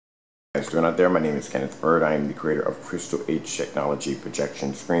Guys doing out there? My name is Kenneth Bird. I am the creator of Crystal H Technology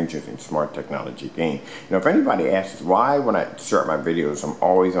projection screens using smart technology gain. Now, if anybody asks why when I start my videos I'm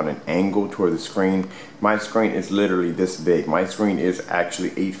always on an angle toward the screen, my screen is literally this big. My screen is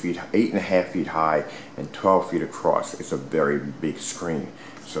actually 8.5 feet high and 12 feet across. It's a very big screen.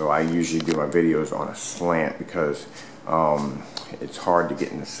 So I usually do my videos on a slant because it's hard to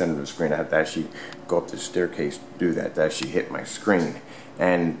get in the center of the screen. I have to actually go up the staircase to do that, to actually hit my screen.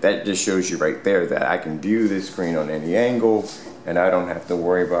 And that just shows you right there that I can view this screen on any angle and I don't have to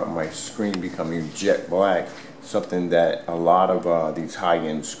worry about my screen becoming jet black, something that a lot of these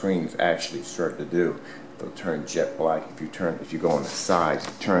high-end screens actually start to do. They'll turn jet black if you go on the sides,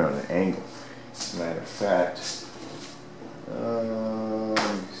 you turn on an angle. As a matter of fact,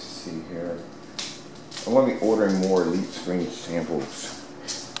 let me see here. I'm going to be ordering more Elite Screen samples.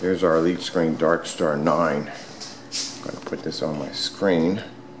 There's our Elite Screen Dark Star 9. I'm going to put this on my screen.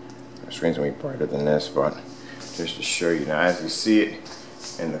 My screen's going to be brighter than this, but just to show you. Now, as you see it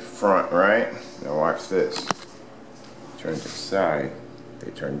in the front, right? Now watch this. Turn to the side, they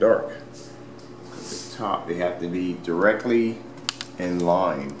turn dark. At the top, they have to be directly in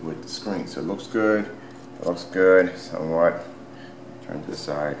line with the screen. So it looks good. It looks good, somewhat. Turn to the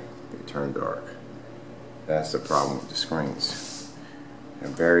side, they turn dark. That's the problem with the screens. A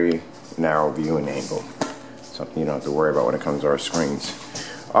very narrow viewing angle. Something you don't have to worry about when it comes to our screens.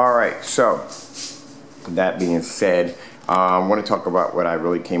 Alright, so that being said, I want to talk about what I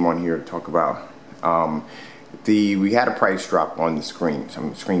really came on here to talk about. We had a price drop on the screen,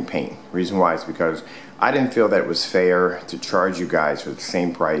 some screen paint. Reason why is because I didn't feel that it was fair to charge you guys for the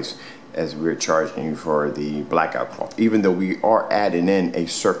same price as we were charging you for the blackout cloth, even though we are adding in a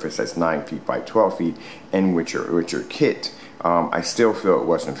surface that's 9 feet by 12 feet and with your kit. I still feel it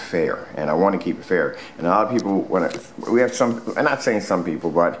wasn't fair, and I want to keep it fair. And a lot of people, we have some, I'm not saying some people,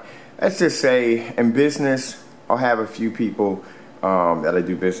 but let's just say in business, I'll have a few people that I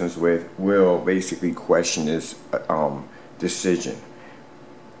do business with will basically question this decision.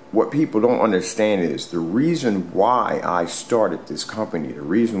 What people don't understand is the reason why I started this company, the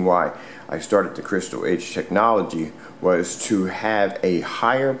reason why I started the Crystal H Technology was to have a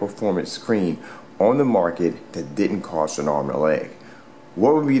higher performance screen on the market that didn't cost an arm and a leg.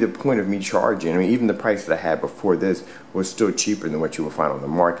 What would be the point of me charging? I mean, even the price that I had before this was still cheaper than what you will find on the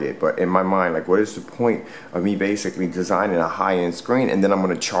market. But in my mind, like, what is the point of me basically designing a high-end screen and then I'm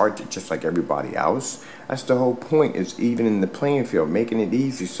going to charge it just like everybody else? That's the whole point, is even in the playing field, making it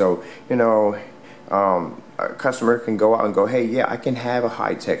easy so, you know, a customer can go out and go, hey, yeah, I can have a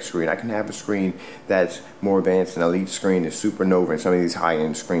high-tech screen. I can have a screen that's more advanced than Elite Screen, the Supernova, and some of these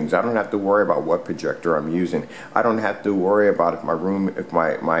high-end screens. I don't have to worry about what projector I'm using. I don't have to worry about if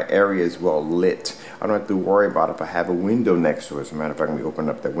my area is well lit. I don't have to worry about if I have a window next to it. As a matter of fact, I'm going to be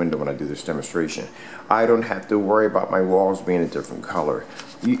opening up that window when I do this demonstration. I don't have to worry about my walls being a different color.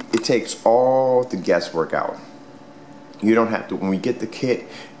 It takes all the guesswork out. You don't have to, when we get the kit,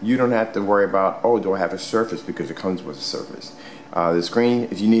 you don't have to worry about, oh, do I have a surface, because it comes with a surface. The screen,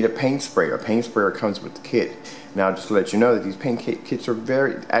 if you need a paint sprayer comes with the kit. Now, just to let you know that these paint kits are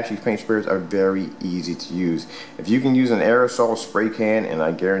paint sprayers are very easy to use. If you can use an aerosol spray can, and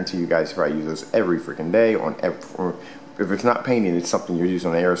I guarantee you guys probably use those every freaking day, if it's not painting, it's something you're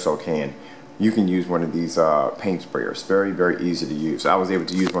using on an aerosol can, you can use one of these paint sprayers. Very, very easy to use. I was able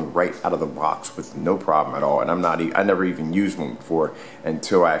to use one right out of the box with no problem at all, and I never even used one before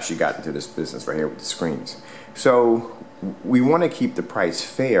until I actually got into this business right here with the screens. So we want to keep the price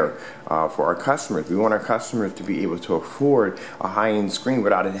fair for our customers. We want our customers to be able to afford a high-end screen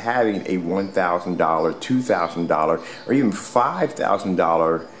without it having a $1,000, $2,000, or even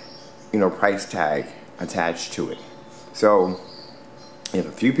 $5,000, you know, price tag attached to it. So if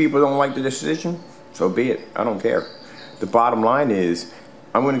a few people don't like the decision, so be it. I don't care. The bottom line is,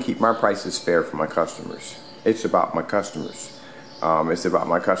 I'm going to keep my prices fair for my customers. It's about my customers. It's about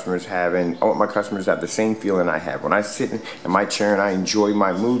my customers I want my customers to have the same feeling I have. When I sit in my chair and I enjoy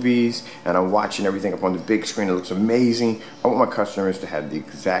my movies and I'm watching everything up on the big screen, it looks amazing. I want my customers to have the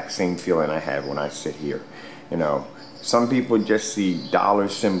exact same feeling I have when I sit here. You know, some people just see dollar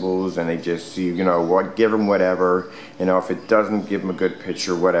symbols and they just see, you know, what, give them whatever. You know, if it doesn't give them a good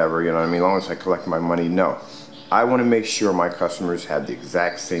picture, whatever, you know what I mean, as long as I collect my money, no. I want to make sure my customers have the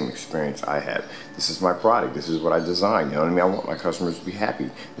exact same experience I have. This is my product. This is what I design. You know what I mean? I want my customers to be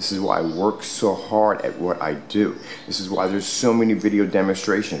happy. This is why I work so hard at what I do. This is why there's so many video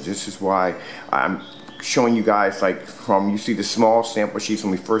demonstrations. This is why I'm showing you guys, like, you see the small sample sheets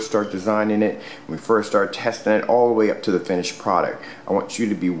when we first start designing it, when we first start testing it, all the way up to the finished product. I want you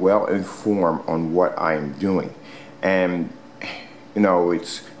to be well informed on what I am doing. And you know,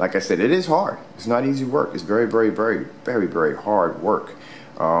 it's like I said, it is hard. It's not easy work. It's very, very, very, very, very hard work.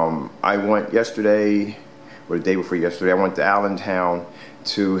 I went yesterday, or the day before yesterday, I went to Allentown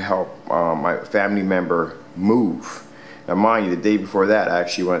to help my family member move. Now, mind you, the day before that, I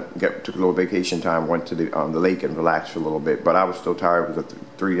actually took a little vacation time, went to the lake and relaxed for a little bit. But I was still tired. It was a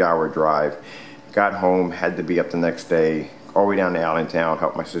 3-hour drive. Got home, had to be up the next day, all the way down to Allentown,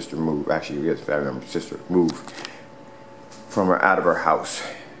 help my sister move. Actually, yes, family member, sister move from her out of her house.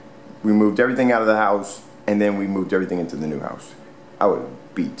 We moved everything out of the house, and then we moved everything into the new house. I was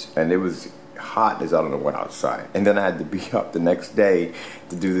beat, and it was hot as I don't know what outside. And then I had to be up the next day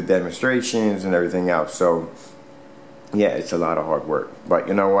to do the demonstrations and everything else. So yeah, it's a lot of hard work. But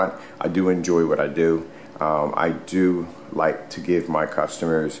you know what? I do enjoy what I do. I do like to give my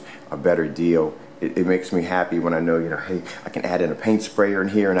customers a better deal. It makes me happy when I know, you know, hey, I can add in a paint sprayer in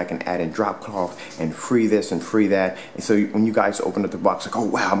here, and I can add in drop cloth and free this and free that. And so when you guys open up the box, like, oh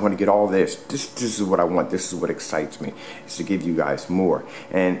wow, I'm going to get all this. This is what I want. This is what excites me, is to give you guys more.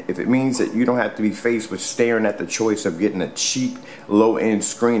 And if it means that you don't have to be faced with staring at the choice of getting a cheap, low-end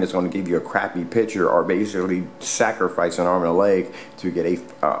screen that's going to give you a crappy picture, or basically sacrifice an arm and a leg to get a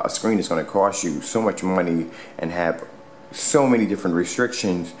screen that's going to cost you so much money and have so many different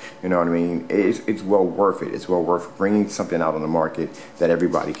restrictions, you know what I mean? It's well worth it. It's well worth bringing something out on the market that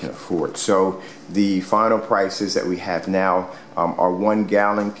everybody can afford. So the final prices that we have now are 1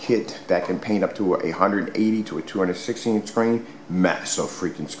 gallon kit that can paint up to a 180 to a 216 screen. Massive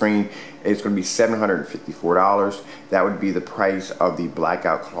freaking screen. It's going to be $754. That would be the price of the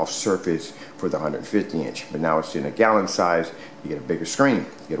blackout cloth surface for the 150 inch. But now it's in a gallon size. You get a bigger screen.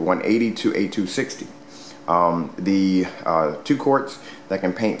 You get a 180 to a 260. The 2 quarts that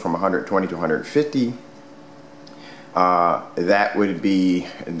can paint from 120 to 150, that would be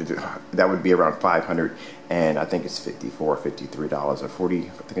around 500, and I think it's $54, $53 or 40. I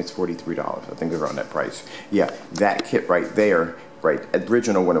think it's $43. I think around that price. Yeah, that kit right there, right,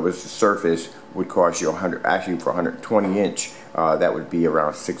 original when it was the surface, would cost you 100. Actually, for 120 inch, that would be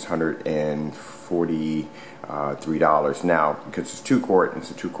around $643. Now, because it's 2 quart and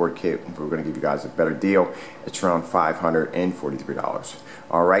it's a 2 quart kit, we're going to give you guys a better deal. It's around $543.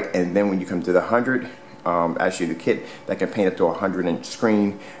 All right, and then when you come to the 100, actually the kit that can paint up to a 100 inch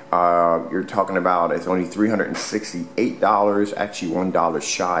screen, you're talking about, it's only $368, actually $1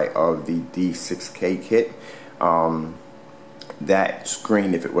 shy of the D6K kit. That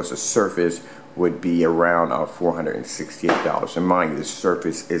screen, if it was a surface, would be around $468. And mind you, the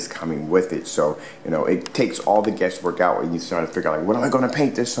surface is coming with it, so you know it takes all the guesswork out when you start to figure out, like, what am I going to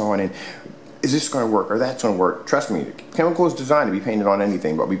paint this on, and is this going to work or that's going to work? Trust me, the chemical is designed to be painted on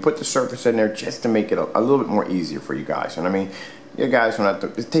anything, but we put the surface in there just to make it a little bit more easier for you guys. And I mean, you guys don't have to,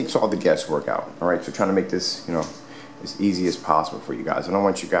 it takes all the guesswork out. All right, so trying to make this, you know, as easy as possible for you guys. I don't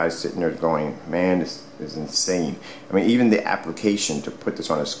want you guys sitting there going, man, this is insane. I mean, even the application to put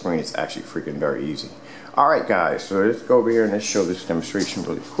this on a screen is actually freaking very easy. All right, guys, so let's go over here and let's show this demonstration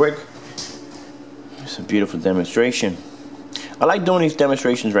really quick. It's a beautiful demonstration. I like doing these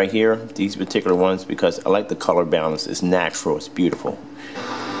demonstrations right here, these particular ones, because I like the color balance. It's natural, it's beautiful.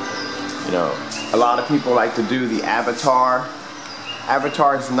 You know, a lot of people like to do the avatar.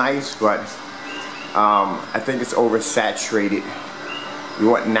 Avatar is nice, but I think it's oversaturated. You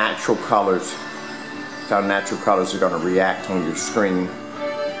want natural colors. That's how natural colors are going to react on your screen.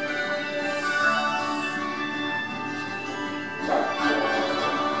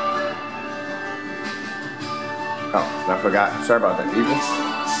 Oh, I forgot. Sorry about that, people.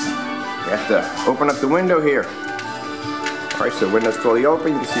 You have to open up the window here. Alright, so the window's fully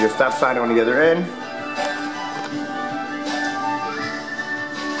open. You can see the stop sign on the other end.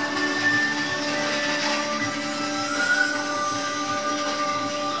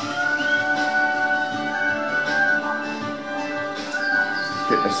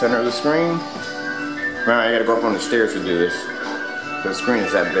 Hit the center of the screen. Now I gotta go up on the stairs to do this. The screen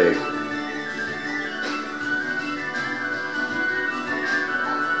is that big.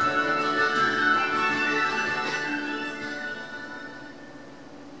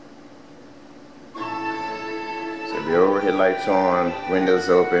 So the overhead lights on, windows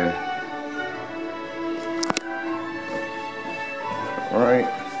open. Alright.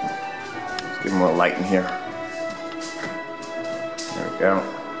 Let's give more light in here. There we go.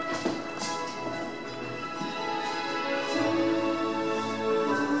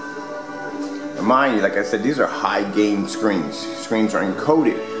 Now mind you, like I said, these are high gain screens. Screens are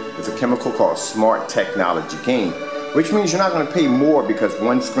encoded with a chemical called smart technology gain, which means you're not going to pay more because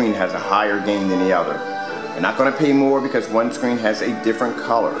one screen has a higher gain than the other. You're not going to pay more because one screen has a different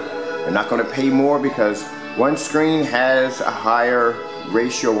color. You're not going to pay more because One screen has a higher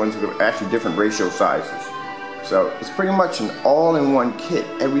ratio, one's actually different ratio sizes. So it's pretty much an all-in-one kit.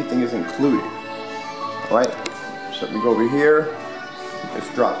 Everything is included. Alright, so we go over here. Let's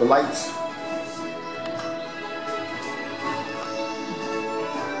drop the lights.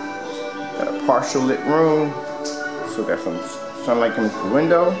 Got a partial lit room. So got some sunlight coming through the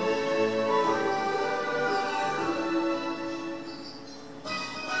window.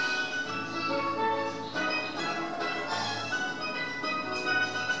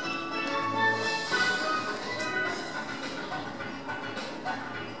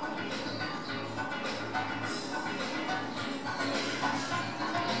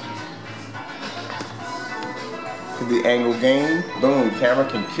 The angle gain, boom, camera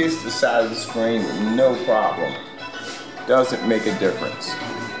can kiss the side of the screen with no problem. Doesn't make a difference.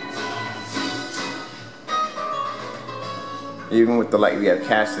 Even with the light we have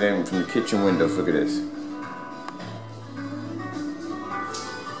casted in from the kitchen windows, look at this.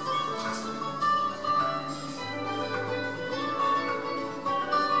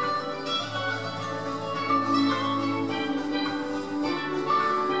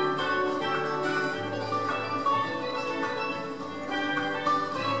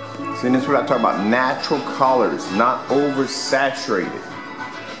 See, this is what I talk about, natural colors, not oversaturated.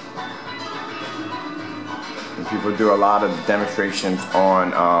 And people do a lot of demonstrations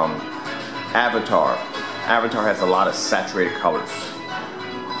on Avatar. Avatar has a lot of saturated colors.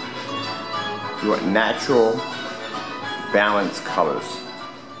 You want natural, balanced colors.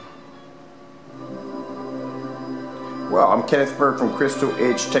 Well, I'm Kenneth Berg from Crystal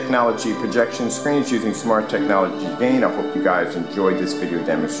Edge Technology Projection Screens using smart technology gain. I hope you guys enjoyed this video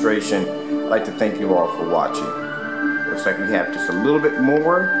demonstration. I'd like to thank you all for watching. Looks like we have just a little bit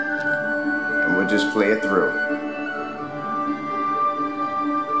more, and we'll just play it through.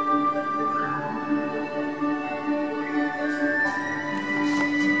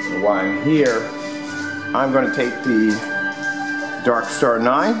 So while I'm here, I'm going to take the Dark Star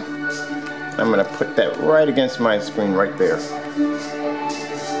 9. I'm going to put that right against my screen right there.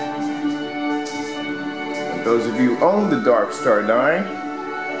 And those of you who own the Dark Star 9,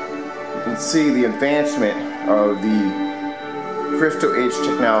 you can see the advancement of the Crystal Edge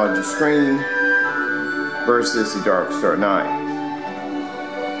Technology screen versus the Dark Star 9.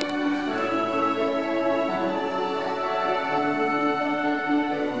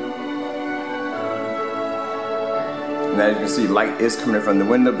 And as you can see, light is coming from the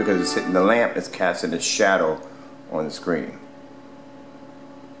window because it's hitting the lamp. It's casting a shadow on the screen.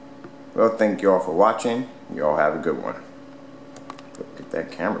 Well, thank you all for watching. You all have a good one. Get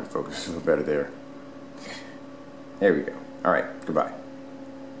that camera focused a little better there. There we go. All right, goodbye.